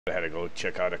I had to go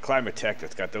check out a ClimateMaster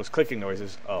that's got those clicking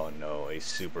noises. Oh no, a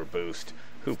super boost.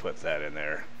 Who put that in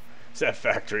there? Is that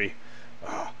factory?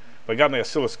 Oh. But I got my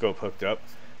oscilloscope hooked up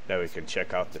that we can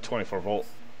check out the 24-volt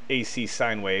AC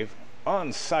sine wave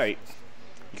on site.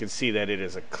 You can see that it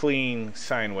is a clean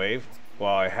sine wave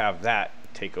while I have that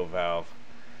takeover valve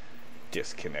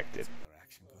disconnected.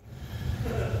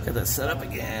 Get that set up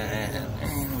again,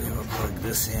 and we will plug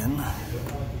this in.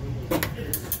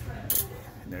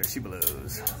 And there she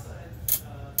blows.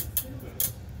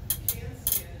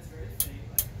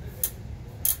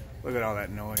 Look at all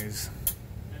that noise.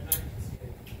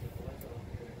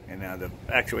 And now the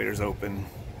actuator's open,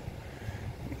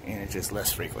 and it's just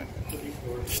less frequent.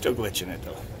 Still glitching it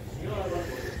though.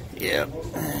 Yep.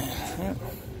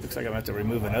 Looks like I'm gonna have to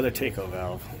remove another takeover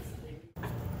valve.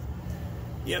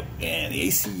 Yep, and the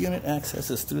AC unit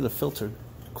accesses through the filter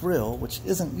grill, which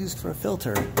isn't used for a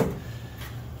filter.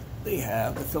 They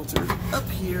have the filter up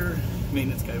here.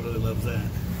 Maintenance guy really loves that.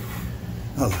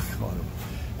 Oh, look, bottom.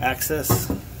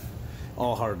 Access,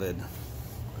 all hard lid.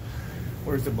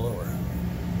 Where's the blower?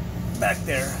 Back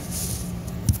there.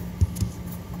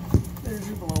 There's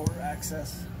your blower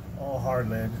access, all hard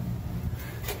lid,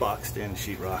 boxed in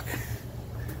sheetrock.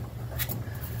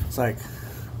 It's like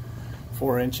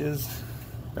 4 inches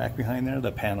back behind there.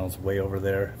 The panel's way over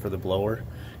there for the blower.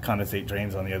 Condensate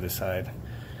drains on the other side.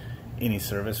 Any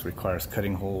service requires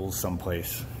cutting holes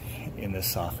someplace in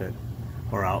this soffit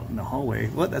or out in the hallway.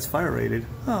 What? That's fire rated.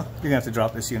 Oh, you're gonna have to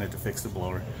drop this unit to fix the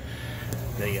blower.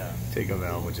 The takeover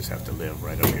valve will just have to live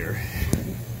right up here.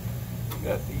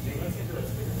 Got the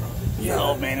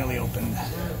valve manually opened,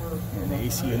 and the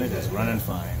AC unit is running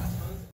fine.